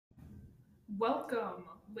Welcome,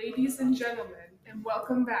 ladies and gentlemen, and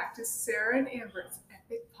welcome back to Sarah and Amber's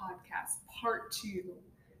Epic Podcast, Part 2.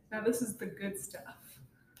 Now, this is the good stuff.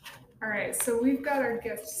 All right, so we've got our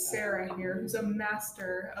guest Sarah here, who's a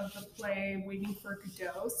master of the play Waiting for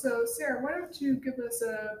Godot. So, Sarah, why don't you give us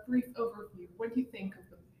a brief overview? What do you think of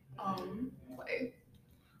the play?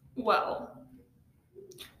 Well,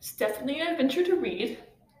 it's definitely an adventure to read.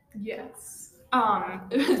 Yes.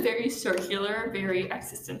 It was very circular, very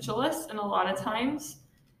existentialist, and a lot of times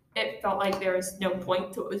it felt like there was no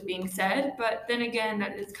point to what was being said. But then again,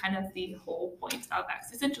 that is kind of the whole point of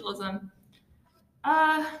existentialism.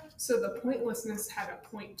 So the pointlessness had a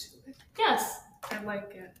point to it. Yes, I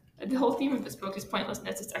like it. the whole theme of this book is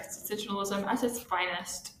pointlessness. It's existentialism at its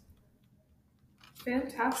finest.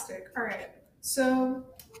 Fantastic. All right. So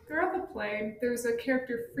throughout the play, there's a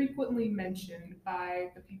character frequently mentioned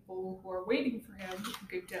by the people who are waiting for him,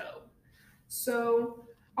 Godot. So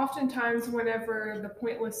oftentimes, whenever the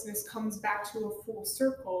pointlessness comes back to a full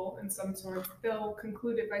circle in some sort, they'll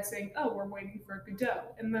conclude it by saying, "Oh, we're waiting for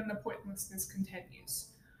Godot," and then the pointlessness continues.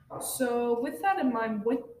 So with that in mind,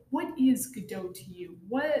 what is Godot to you?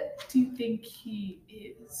 What do you think he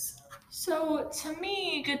is? So to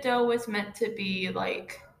me, Godot was meant to be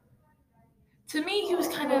to me, he was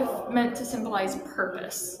kind of meant to symbolize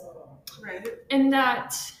purpose. Right. In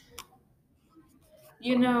that,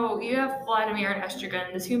 you have Vladimir and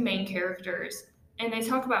Estragon, the two main characters, and they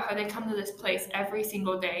talk about how they come to this place every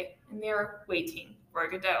single day and they're waiting for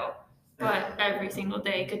Godot. But every single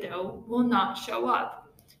day, Godot will not show up.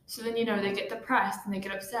 So then, they get depressed and they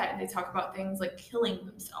get upset and they talk about things like killing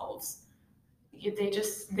themselves.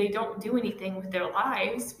 They don't do anything with their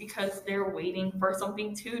lives because they're waiting for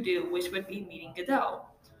something to do, which would be meeting Godot.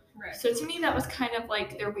 Right. So to me, that was kind of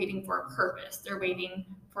like they're waiting for a purpose. They're waiting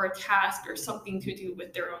for a task or something to do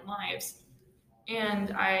with their own lives. And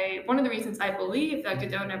one of the reasons I believe that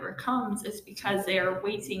Godot never comes is because they are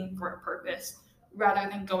waiting for a purpose rather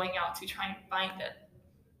than going out to try and find it.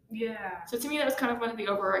 Yeah. So to me, that was kind of one of the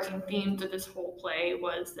overarching themes of this whole play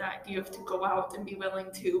was that you have to go out and be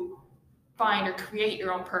willing to find or create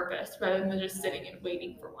your own purpose rather than just sitting and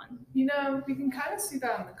waiting for one. You can kind of see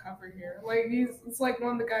that on the cover here. Like it's like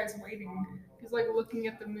one of the guys waiting. He's like looking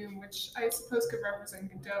at the moon, which I suppose could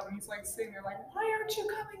represent Godot, and he's like sitting there like, "Why aren't you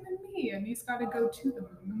coming to me?" And he's got to go to the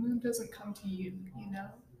moon. The moon doesn't come to you,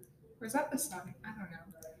 Or is that the sun? I don't know.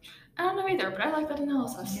 I don't know either, but I like that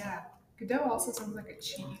analysis. Yeah, Godot also sounds like a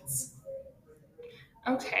cheese.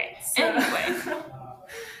 Okay. So, anyway.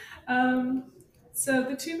 So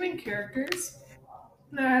the two main characters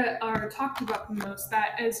that are talked about the most,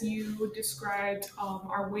 that as you described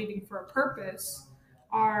are waiting for a purpose,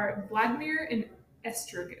 are Vladimir and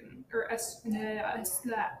Estragon, or Estragon.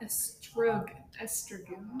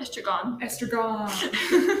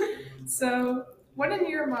 So what in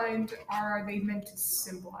your mind are they meant to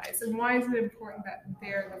symbolize, and why is it important that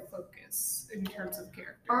they're the focus in terms of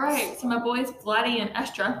characters? All right, so my boys Vladdy and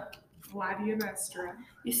Estra. Vladdy and Estra.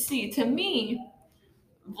 You see, to me,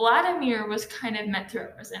 Vladimir was kind of meant to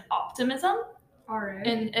represent optimism. All right.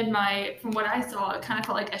 And from what I saw, it kind of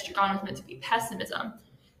felt like Estragon was meant to be pessimism.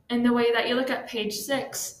 And the way that you look at page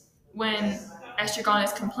 6, when Estragon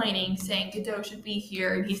is complaining, saying Godot should be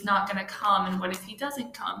here and he's not going to come, and what if he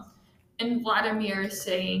doesn't come? And Vladimir is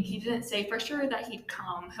saying he didn't say for sure that he'd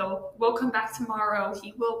come. We'll come back tomorrow.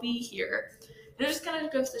 He will be here. And it just kind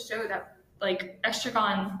of goes to show that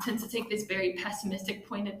Estragon tends to take this very pessimistic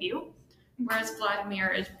point of view, whereas Vladimir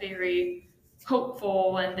is very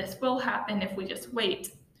hopeful and this will happen if we just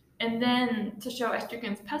wait. And then to show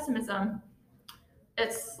Estragon's pessimism,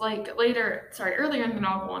 it's earlier in the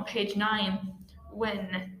novel on page 9,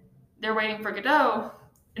 when they're waiting for Godot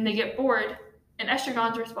and they get bored, and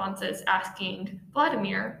Estragon's response is asking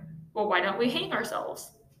Vladimir, well, why don't we hang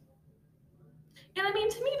ourselves? And I mean,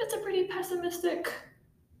 to me, that's a pretty pessimistic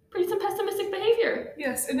behavior.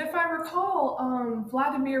 Yes, and if I recall,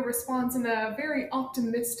 Vladimir responds in a very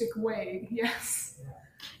optimistic way. Yes.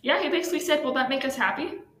 Yeah, he basically said, will that make us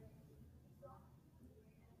happy?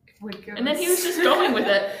 And then he was just going with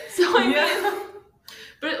it. So I mean,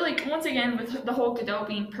 but once again, with the whole Godot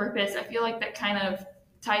being purpose, I feel like that kind of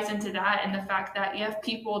ties into that, and the fact that you have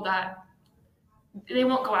people that they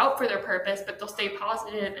won't go out for their purpose, but they'll stay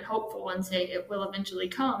positive and hopeful and say it will eventually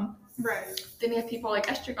come. Right. Then you have people like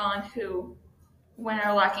Estragon who, when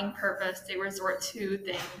they're lacking purpose, they resort to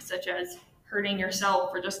things such as hurting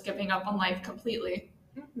yourself or just giving up on life completely.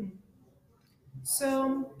 Mm-hmm.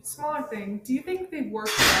 So, smaller thing, do you think they work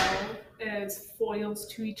well as foils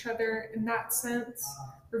to each other in that sense,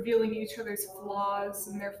 revealing each other's flaws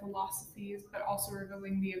and their philosophies, but also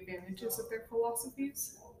revealing the advantages of their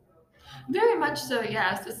philosophies? Very much so,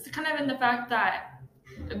 yes. It's kind of in the fact that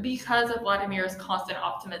because of Vladimir's constant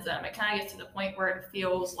optimism, it kind of gets to the point where it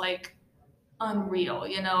feels like unreal.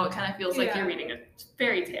 You know, it kind of feels like you're reading a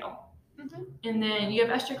fairy tale. Mm-hmm. And then you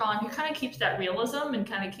have Estragon, who kind of keeps that realism and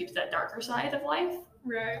kind of keeps that darker side of life.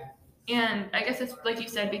 Right. And I guess it's like you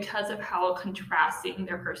said, because of how contrasting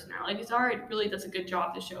their personalities are, it really does a good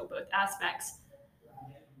job to show both aspects.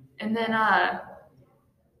 And then, I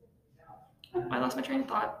lost my train of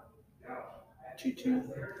thought.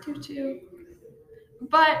 Choo-choo.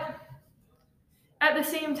 But at the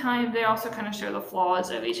same time, they also kind of show the flaws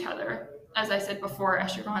of each other. As I said before,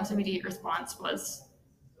 Estragon's immediate response was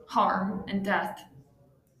harm and death.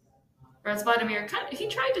 Whereas Vladimir, he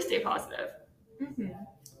tried to stay positive. Mm-hmm.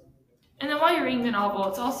 And then while you're reading the novel,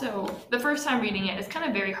 it's also, the first time reading it, it's kind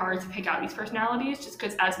of very hard to pick out these personalities, just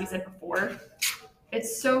because, as we said before,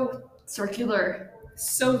 it's so circular.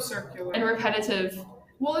 So circular. And repetitive.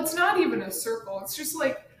 Well, it's not even a circle. It's just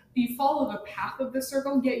like you follow the path of the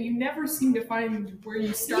circle, yet you never seem to find where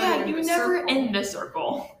you started. Yeah, you never end the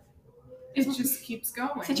circle. It just keeps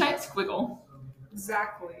going. It's a giant squiggle.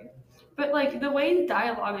 Exactly. But like the way the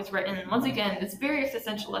dialogue is written, once again, it's very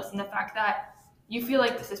existentialist in the fact that you feel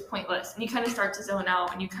like this is pointless, and you kind of start to zone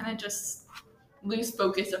out, and you kind of just lose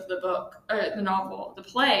focus of the book, or the novel, the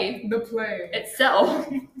play itself,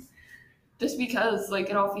 just because like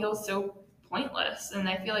it all feels so pointless. And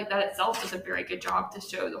I feel like that itself does a very good job to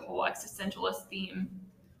show the whole existentialist theme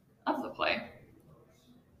of the play.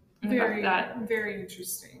 And very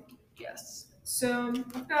interesting. Yes. So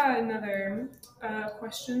I've got another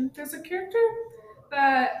question. There's a character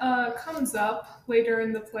that comes up later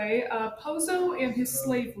in the play, Pozo and his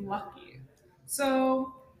slave Lucky.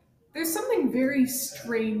 So there's something very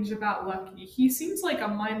strange about Lucky. He seems like a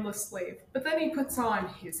mindless slave, but then he puts on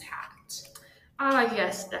his hat. Ah,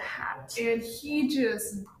 yes, the hat. And he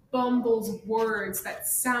just bumbles words that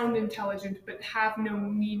sound intelligent but have no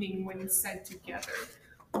meaning when said together.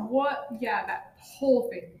 That whole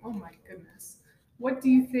thing. Oh my goodness. What do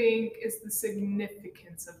you think is the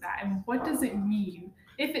significance of that? And what does it mean?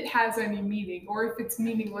 If it has any meaning, or if it's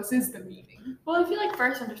meaningless, is the meaning? Well, I feel like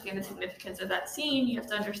first to understand the significance of that scene, you have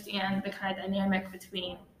to understand the kind of dynamic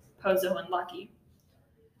between Pozo and Lucky.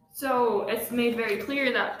 So it's made very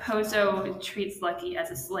clear that Pozo treats Lucky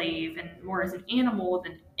as a slave and more as an animal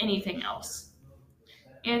than anything else.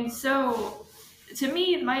 And so, to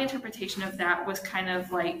me, my interpretation of that was kind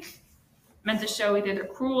of like meant to show either the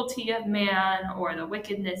cruelty of man or the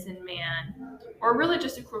wickedness in man, or really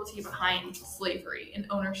just the cruelty behind slavery and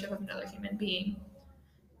ownership of another human being.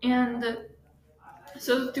 And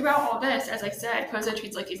so throughout all this, as I said, Pozo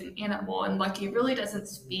treats Lucky as an animal, and Lucky really doesn't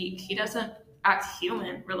speak. He doesn't act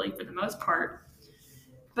human, really, for the most part.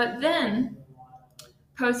 But then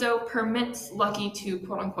Pozo permits Lucky to,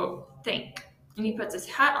 quote-unquote, think. And he puts his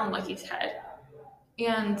hat on Lucky's head.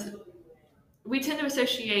 And we tend to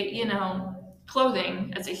associate,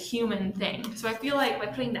 clothing as a human thing. So I feel like by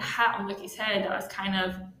putting the hat on Lucky's head, that was kind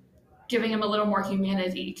of giving him a little more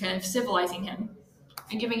humanity, kind of civilizing him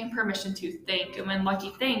and giving him permission to think. And when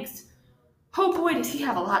Lucky thinks, oh boy, does he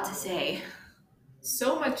have a lot to say.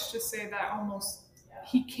 So much to say that almost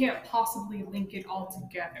he can't possibly link it all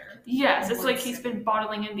together. Yes, it's like he's been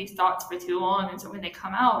bottling in these thoughts for too long, and so when they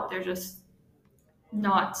come out, they're just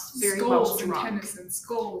not very well strung.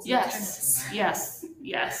 Skulls yes, and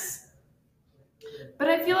yes. But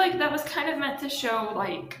I feel like that was kind of meant to show,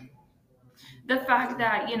 like, the fact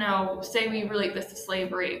that, say we relate this to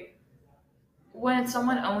slavery. When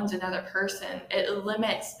someone owns another person, it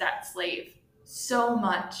limits that slave so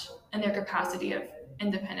much in their capacity of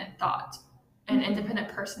independent thought and independent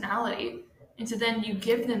personality. And so then you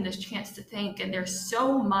give them this chance to think, and there's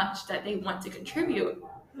so much that they want to contribute.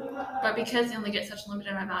 But because they only get such a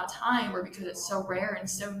limited amount of time, or because it's so rare and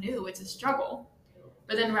so new, it's a struggle.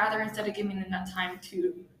 But then rather, instead of giving them that time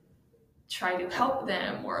to try to help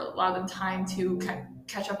them or allow them time to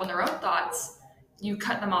catch up on their own thoughts, you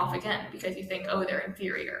cut them off again because you think, oh, they're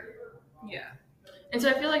inferior. Yeah. And so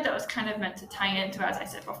I feel like that was kind of meant to tie into, as I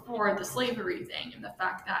said before, the slavery thing, and the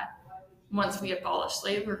fact that once we abolished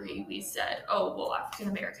slavery, we said, oh, well, African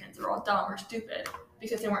Americans are all dumb or stupid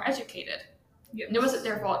because they weren't educated. Yes. And it wasn't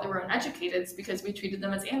their fault they were uneducated, it's because we treated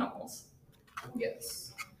them as animals.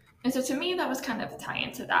 Yes. And so to me, that was kind of a tie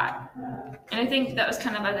into that. And I think that was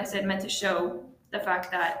kind of, as I said, meant to show the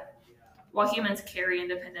fact that while humans carry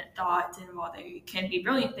independent thought, and while they can be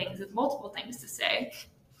brilliant things with multiple things to say,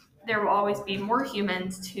 there will always be more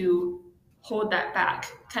humans to hold that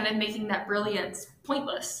back, kind of making that brilliance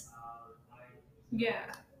pointless. Yeah.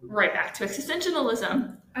 Right back to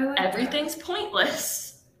existentialism. I like Everything's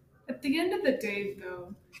pointless. At the end of the day,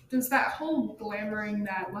 though, does that whole glamoring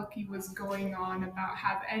that Lucky was going on about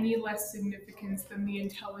have any less significance than the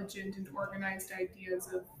intelligent and organized ideas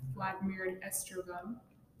of Vladimir and Estragon?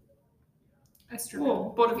 Well,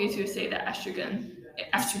 Estragon. both of you two say that Estragon,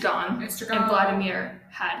 Estragon. and Vladimir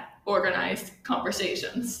had organized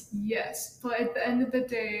conversations. Yes, but at the end of the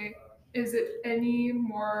day, is it any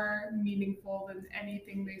more meaningful than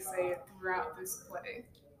anything they say throughout this play?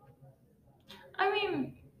 I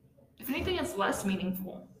mean, if anything, it's less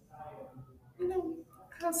meaningful.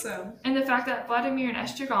 How so? And the fact that Vladimir and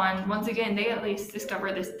Estragon, once again, they at least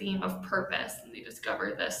discover this theme of purpose, and they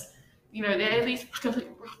discover this, they at least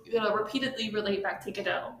repeatedly relate back to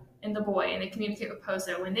Godot and the boy, and they communicate with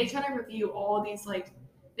Pozo, and they kind of reveal all these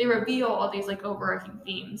overarching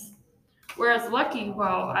themes. Whereas Lucky,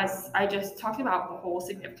 well, as I just talked about, the whole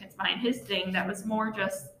significance behind his thing, that was more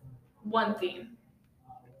just one theme.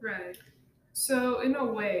 Right. So in a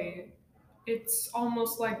way, it's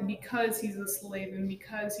almost like because he's a slave and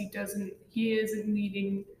because he isn't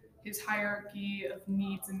meeting his hierarchy of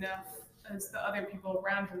needs enough as the other people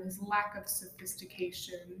around him, his lack of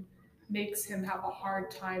sophistication makes him have a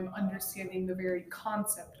hard time understanding the very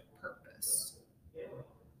concept of purpose.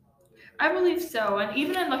 I believe so, and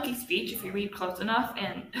even in Lucky's speech, if you read close enough,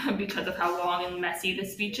 and because of how long and messy the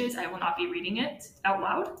speech is, I will not be reading it out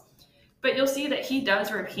loud, but you'll see that he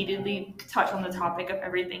does repeatedly touch on the topic of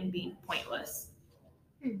everything being pointless.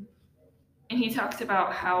 And he talks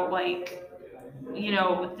about how, the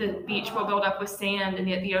beach will build up with sand, and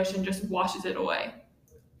yet the ocean just washes it away.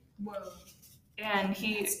 Whoa. And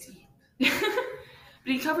but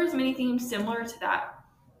he covers many themes similar to that.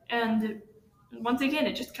 And once again,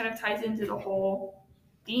 it just kind of ties into the whole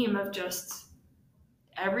theme of just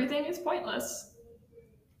everything is pointless.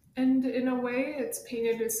 And in a way, it's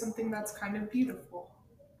painted as something that's kind of beautiful.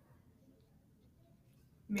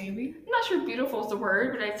 Maybe? I'm not sure beautiful is the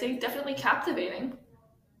word, but I'd say definitely captivating.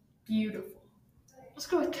 Beautiful. Let's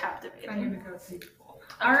go with captivating. I'm going to go with beautiful.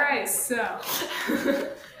 All right, so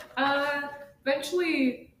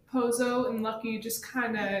eventually Pozo and Lucky just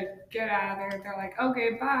kind of get out of there. They're like,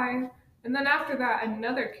 okay, bye. And then after that,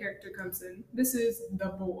 another character comes in. This is the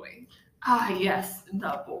boy. Ah, yes,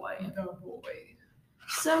 the boy. The boy.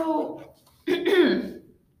 So, when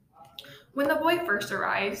the boy first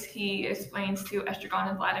arrives, he explains to Estragon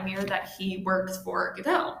and Vladimir that he works for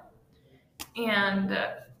Godot. And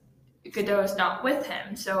Godot is not with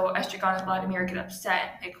him, so Estragon and Vladimir get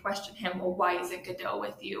upset. They question him, well, why isn't Godot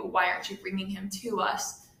with you? Why aren't you bringing him to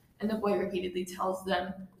us? And the boy repeatedly tells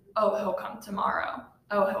them, oh, he'll come tomorrow.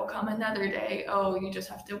 Oh, he'll come another day. Oh, you just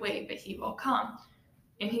have to wait, but he will come.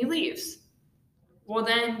 And he leaves. Well,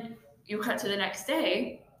 then you cut to the next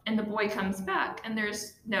day, and the boy comes back, and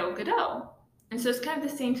there's no Godot. And so it's kind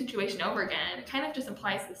of the same situation over again. It kind of just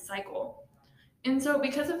implies this cycle. And so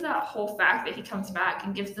because of that whole fact that he comes back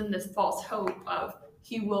and gives them this false hope of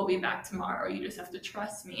he will be back tomorrow, you just have to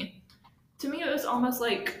trust me. To me, it was almost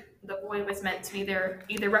like the boy was meant to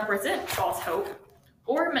either represent false hope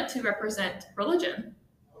or meant to represent religion.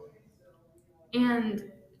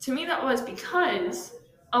 And to me, that was because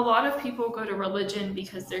a lot of people go to religion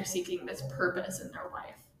because they're seeking this purpose in their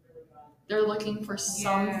life. They're looking for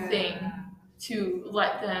something to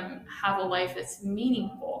let them have a life that's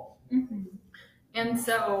meaningful. Mm-hmm. And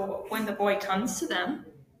so when the boy comes to them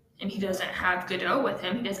and he doesn't have Godot with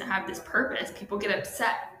him, he doesn't have this purpose, people get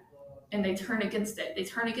upset and they turn against it. They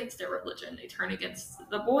turn against their religion. They turn against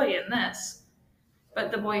the boy in this.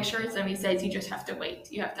 But the boy assures them, he says, you just have to wait.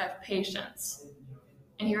 You have to have patience.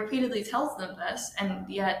 And he repeatedly tells them this, and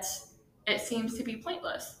yet it seems to be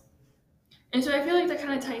pointless. And so I feel like that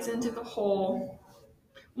kind of ties into the whole,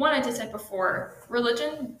 one, I just said before,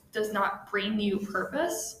 religion does not bring you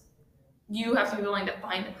purpose. You have to be willing to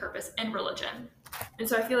find the purpose in religion. And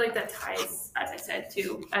so I feel like that ties, as I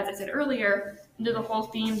said earlier, into the whole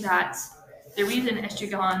theme that the reason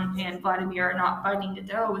Estragon and Vladimir are not finding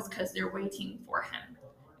Godot is because they're waiting for him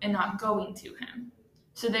and not going to him.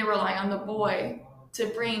 So they rely on the boy to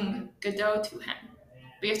bring Godot to him.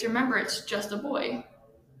 But you have to remember, it's just a boy.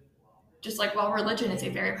 Just like while religion is a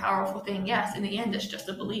very powerful thing, yes, in the end, it's just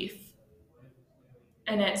a belief.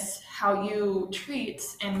 And it's how you treat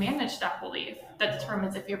and manage that belief that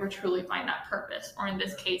determines if you ever truly find that purpose, or in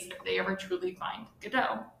this case, if they ever truly find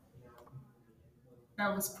Godot.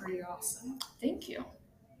 That was pretty awesome. Thank you.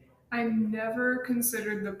 I never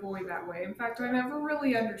considered the boy that way. In fact, I never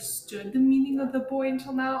really understood the meaning of the boy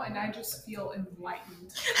until now, and I just feel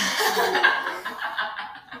enlightened.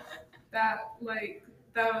 That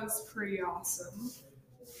was pretty awesome.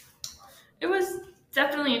 It was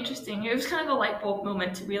definitely interesting. It was kind of a light bulb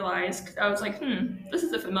moment to realize, because I was like, this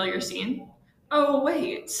is a familiar scene. Oh,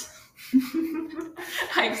 wait.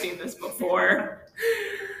 I've seen this before.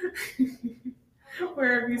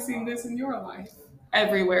 Where have you seen this in your life?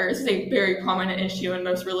 Everywhere. This is a very prominent issue in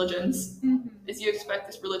most religions. Is you expect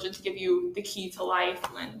this religion to give you the key to life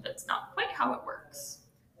when that's not quite how it works.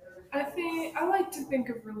 I like to think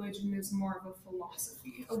of religion as more of a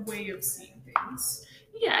philosophy, a way of seeing things.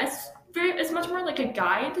 Yeah, it's much more like a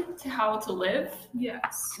guide to how to live.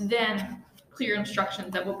 Yes. Than clear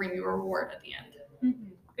instructions that will bring you a reward at the end.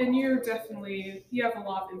 And you have a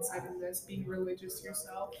lot of insight in this, being religious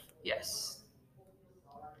yourself. Yes.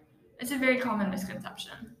 It's a very common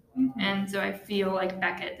misconception. And so I feel like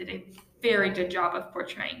Beckett did a very good job of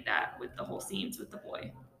portraying that with the whole scenes with the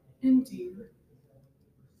boy. Indeed.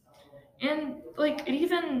 And like it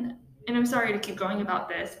even, and I'm sorry to keep going about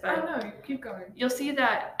this, but oh no, keep going. You'll see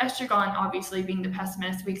that Estragon, obviously being the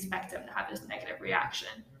pessimist, we expect him to have this negative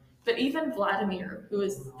reaction. But even Vladimir, who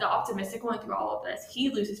is the optimistic one through all of this,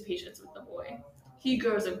 he loses patience with the boy. He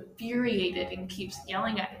grows infuriated and keeps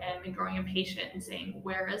yelling at him and growing impatient and saying,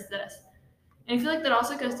 "Where is this?" And I feel like that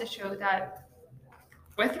also goes to show that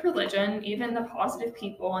with religion, even the positive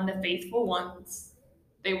people and the faithful ones,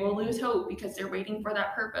 they will lose hope because they're waiting for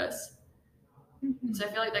that purpose. So I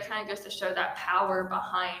feel like that kind of goes to show that power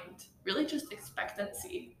behind really just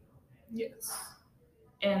expectancy. Yes.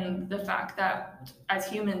 And the fact that as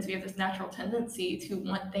humans, we have this natural tendency to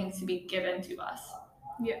want things to be given to us.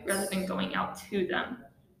 Yes. Rather than going out to them.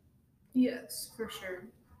 Yes, for sure.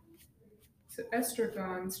 So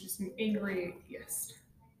Estragon's just an angry atheist.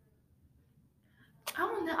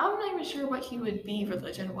 I'm not even sure what he would be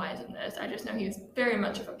religion-wise in this. I just know he's very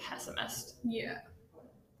much of a pessimist. Yeah.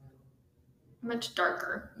 Much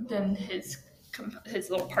darker than his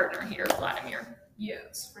little partner here, Vladimir.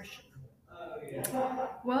 Yes, for sure.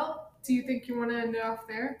 Well, do you think you want to end it off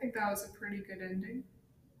there? I think that was a pretty good ending.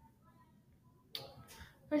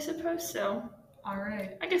 I suppose so. All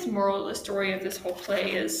right. I guess moral of the story of this whole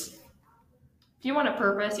play is if you want a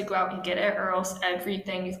purpose, you go out and get it, or else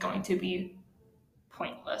everything is going to be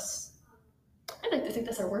pointless. I'd like to think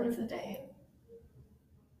that's our word of the day.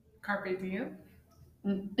 Carpe diem?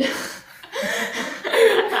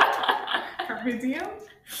 Carpe diem?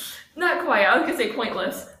 Not quite. I was going to say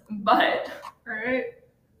pointless, but... All right.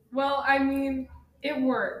 Well, I mean, it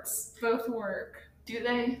works. Both work. Do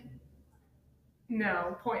they?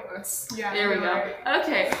 No, pointless. Yeah. There we go. Right.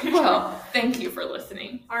 Okay. Well, thank you for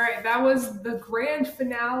listening. All right. That was the grand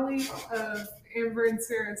finale of Amber and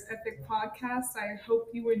Sarah's Epic Podcast. I hope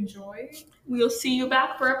you enjoy. We'll see you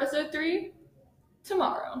back for episode 3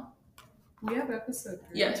 tomorrow. We have episode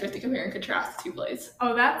 3. Yes, we have to compare and contrast the 2 plays.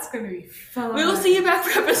 Oh, that's going to be fun. We will see you back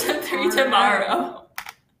for episode 3 tomorrow.